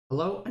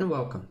Hello and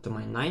welcome to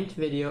my 9th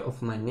video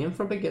of my NIM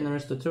for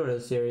Beginners tutorial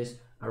series,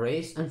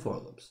 Arrays and For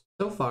Loops.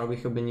 So far we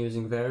have been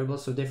using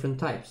variables of different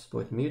types,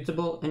 both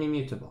mutable and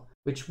immutable,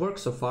 which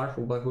works so far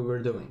for what we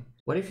were doing.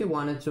 What if you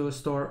wanted to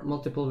store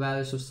multiple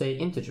values of, say,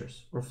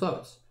 integers or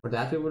floats? For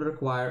that we would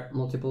require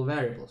multiple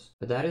variables,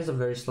 but that is a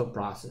very slow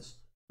process.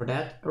 For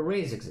that,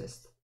 arrays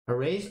exist.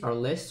 Arrays are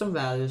lists of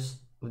values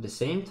of the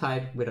same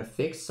type with a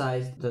fixed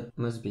size that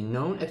must be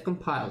known at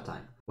compile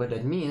time. What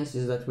that means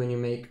is that when you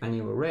make a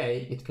new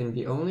array, it can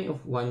be only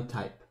of one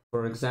type.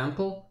 For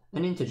example,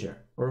 an integer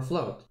or a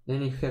float.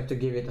 Then you have to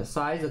give it a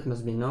size that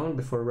must be known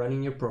before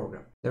running your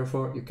program.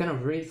 Therefore, you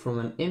cannot read from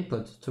an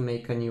input to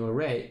make a new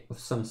array of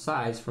some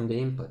size from the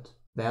input.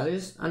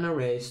 Values an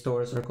array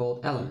stores are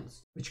called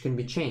elements, which can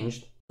be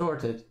changed,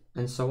 sorted,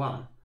 and so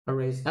on.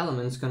 Arrays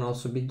elements can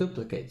also be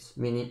duplicates,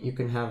 meaning you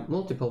can have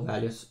multiple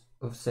values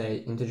of,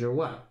 say, integer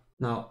 1.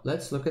 Now,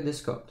 let's look at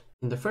this code.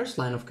 In the first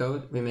line of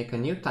code, we make a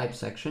new type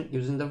section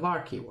using the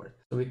var keyword,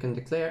 so we can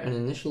declare and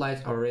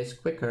initialize our arrays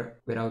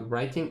quicker without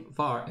writing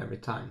var every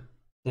time.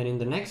 Then in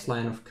the next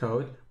line of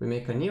code, we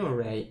make a new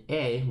array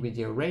A with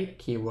the array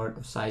keyword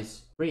of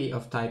size 3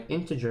 of type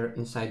integer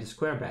inside the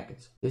square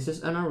brackets. This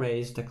is an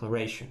arrays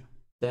declaration.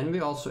 Then we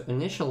also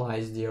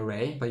initialize the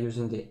array by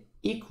using the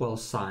equal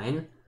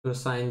sign to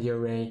assign the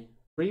array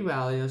 3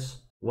 values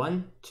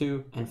 1,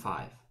 2, and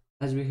 5.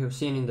 As we have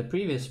seen in the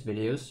previous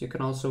videos, you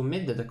can also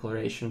omit the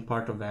declaration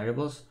part of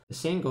variables. The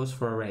same goes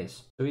for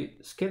arrays. So we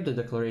skip the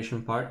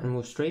declaration part and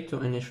move straight to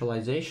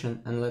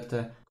initialization and let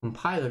the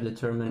compiler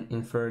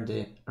infer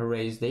the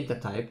array's data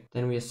type.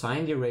 Then we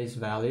assign the array's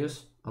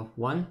values of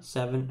 1,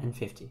 7, and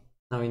 50.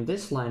 Now in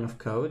this line of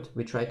code,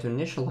 we try to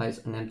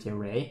initialize an empty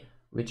array,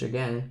 which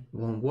again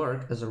won't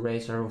work as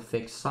arrays are of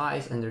fixed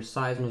size and their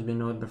size must be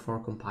known before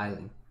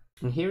compiling.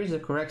 And here is the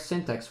correct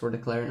syntax for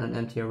declaring an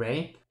empty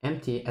array,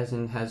 empty as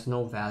in it has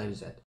no values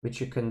yet, which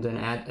you can then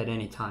add at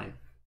any time.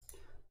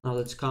 Now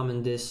let's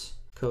comment this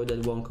code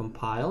that won't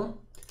compile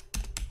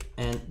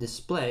and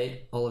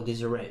display all of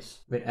these arrays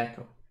with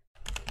echo.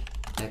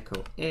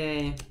 Echo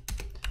A,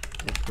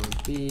 echo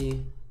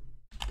B,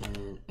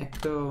 and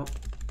echo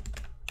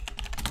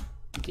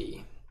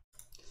D.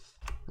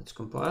 Let's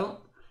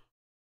compile.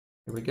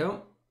 Here we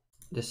go.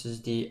 This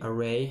is the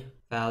array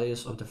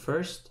values of the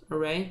first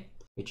array,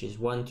 which is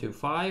 1, 2,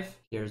 5.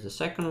 Here's the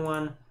second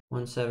one,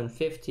 1, 7,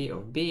 50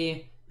 of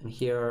B, and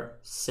here are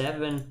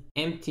 7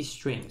 empty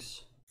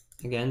strings.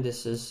 Again,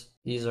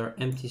 these are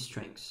empty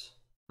strings.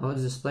 Now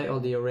let's display all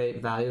the array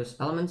values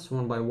elements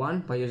one by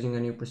one by using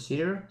a new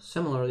procedure,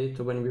 similarly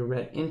to when we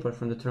read input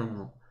from the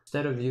terminal.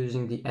 Instead of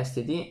using the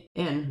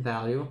stdin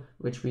value,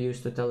 which we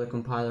used to tell the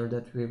compiler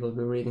that we will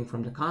be reading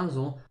from the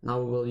console, now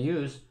we will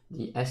use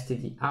the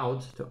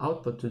stdout to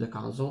output to the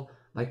console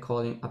by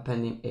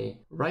appending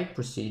a write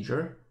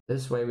procedure.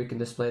 This way we can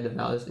display the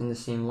values in the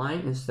same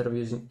line instead of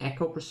using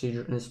echo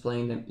procedure and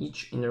displaying them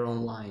each in their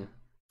own line.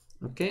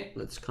 Okay,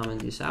 let's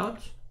comment this out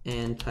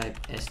and type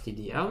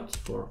stdout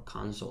for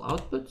console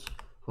output,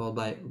 followed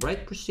by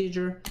write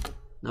procedure.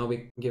 Now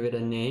we give it a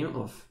name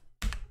of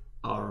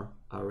our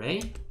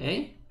array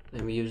A,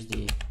 then we use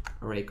the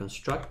array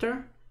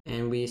constructor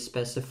and we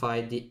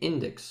specify the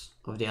index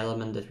of the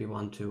element that we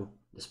want to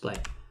display.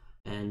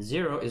 And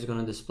 0 is going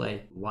to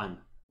display 1.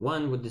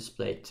 1 would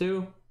display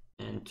 2.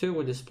 And 2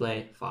 would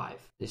display 5.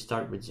 They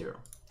start with 0.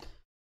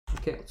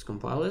 Okay, let's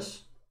compile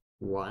this.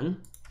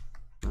 1.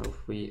 Now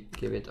if we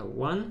give it a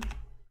 1,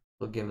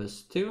 it'll give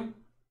us 2.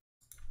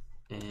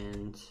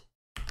 And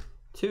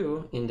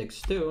 2, index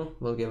 2,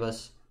 will give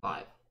us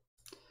 5.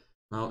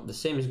 Now the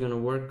same is going to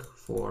work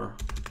for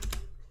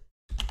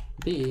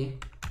B.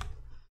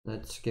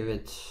 Let's give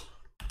it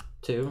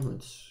 2.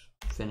 Let's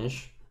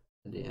finish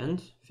at the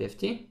end,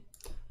 50.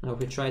 Now if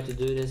we try to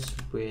do this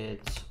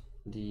with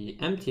the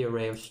empty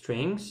array of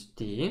strings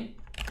D,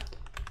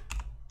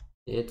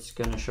 it's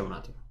gonna show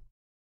nothing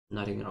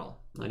at all,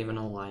 not even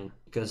a line,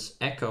 because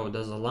echo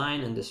does a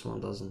line and this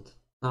one doesn't.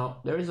 Now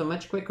there is a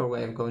much quicker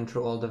way of going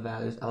through all the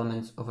values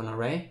elements of an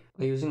array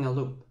by using a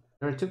loop.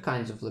 There are two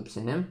kinds of loops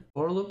in them: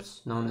 for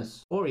loops, known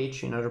as for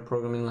each in other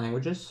programming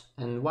languages,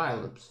 and while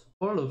loops.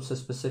 For loops are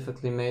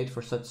specifically made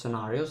for such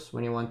scenarios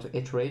when you want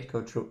to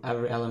go through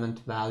every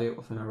element value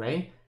of an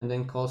array and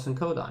then call some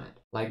code on it,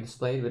 like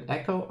displayed with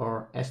echo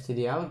or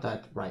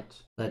stdout.write.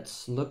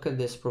 Let's look at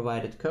this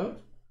provided code.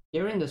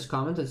 Here in this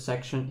commented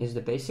section is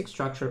the basic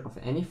structure of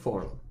any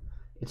for loop.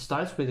 It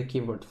starts with the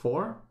keyword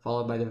for,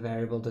 followed by the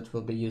variable that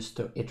will be used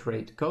to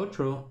go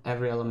through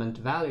every element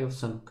value of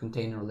some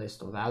container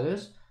list of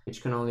values,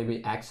 which can only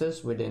be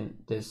accessed within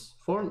this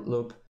for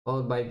loop,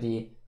 followed by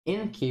the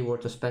in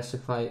keyword to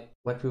specify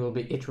what we will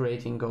be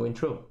going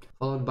through,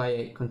 followed by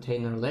a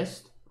container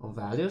list of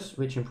values,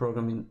 which in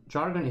programming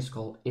jargon is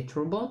called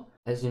iterable,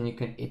 as in you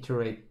can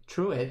iterate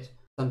through it,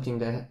 something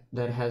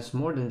that has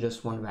more than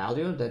just one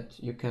value, that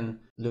you can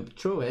loop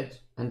through it.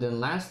 And then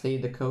lastly,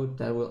 the code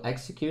that will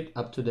execute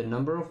up to the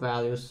number of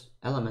values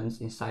elements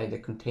inside the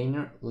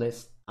container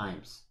list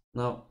times.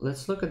 Now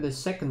let's look at the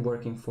second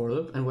working for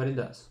loop and what it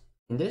does.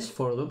 In this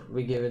for loop,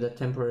 we give it a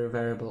temporary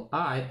variable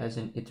I as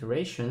an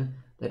iteration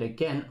that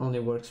again only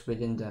works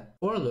within the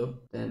for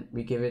loop, then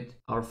we give it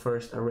our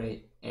first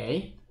array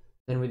A.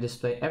 Then we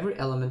display every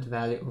element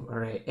value of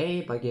array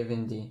A by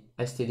giving the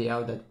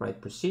stdout.write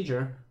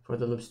procedure for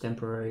the loop's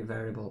temporary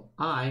variable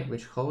I,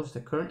 which holds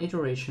the current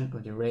iteration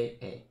of the array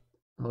A.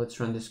 Now let's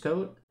run this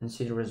code and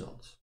see the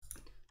results.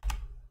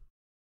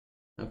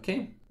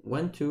 Okay,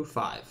 1, 2,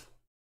 5.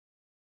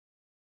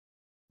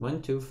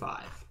 1, 2,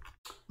 5.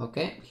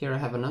 Okay, here I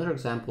have another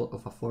example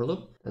of a for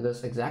loop that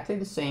does exactly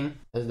the same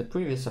as the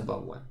previous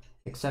above one,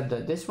 except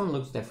that this one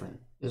looks different.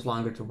 It's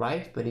longer to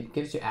write, but it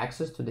gives you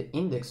access to the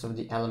index of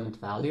the element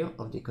value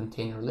of the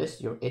container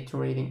list you're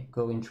iterating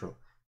going through,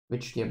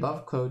 which the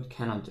above code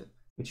cannot do,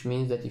 which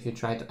means that if you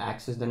try to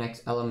access the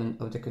next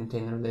element of the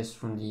container list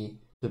from the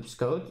loop's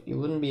code, you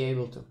wouldn't be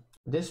able to.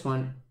 This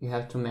one, you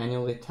have to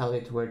manually tell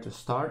it where to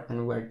start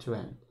and where to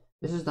end.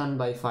 This is done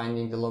by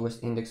finding the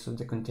lowest index of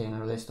the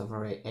container list of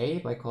array A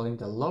by calling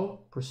the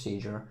low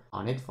procedure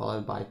on it,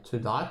 followed by 2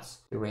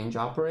 dots, the range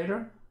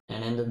operator,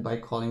 and ended by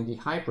calling the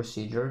high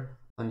procedure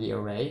on the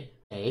array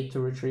A to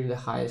retrieve the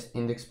highest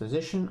index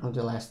position of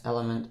the last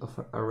element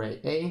of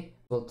array A.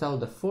 We'll tell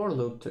the for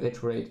loop to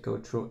iterate go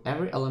through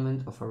every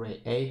element of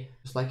array A,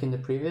 just like in the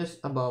previous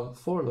above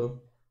for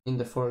loop. In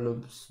the for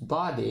loop's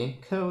body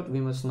code,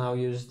 we must now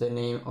use the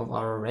name of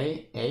our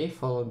array A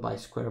followed by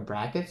square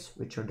brackets,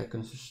 which are the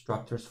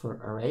constructors for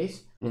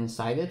arrays. And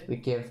inside it, we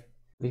give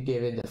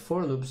it the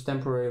for loop's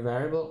temporary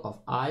variable of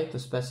I to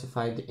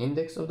specify the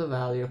index of the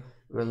value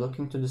we're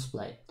looking to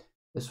display.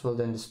 This will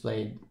then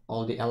display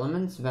all the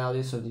elements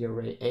values of the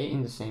array A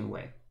in the same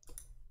way.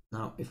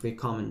 Now, if we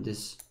comment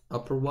this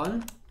upper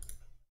one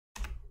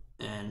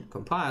and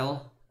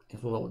compile,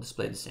 it will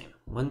display the same.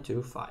 1,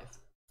 2, 5.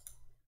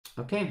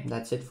 Okay,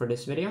 that's it for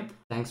this video.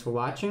 Thanks for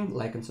watching.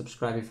 Like and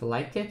subscribe if you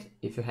liked it.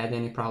 If you had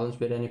any problems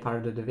with any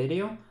part of the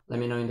video, let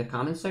me know in the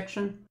comment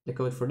section. The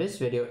code for this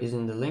video is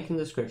in the link in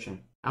the description.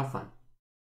 Have fun!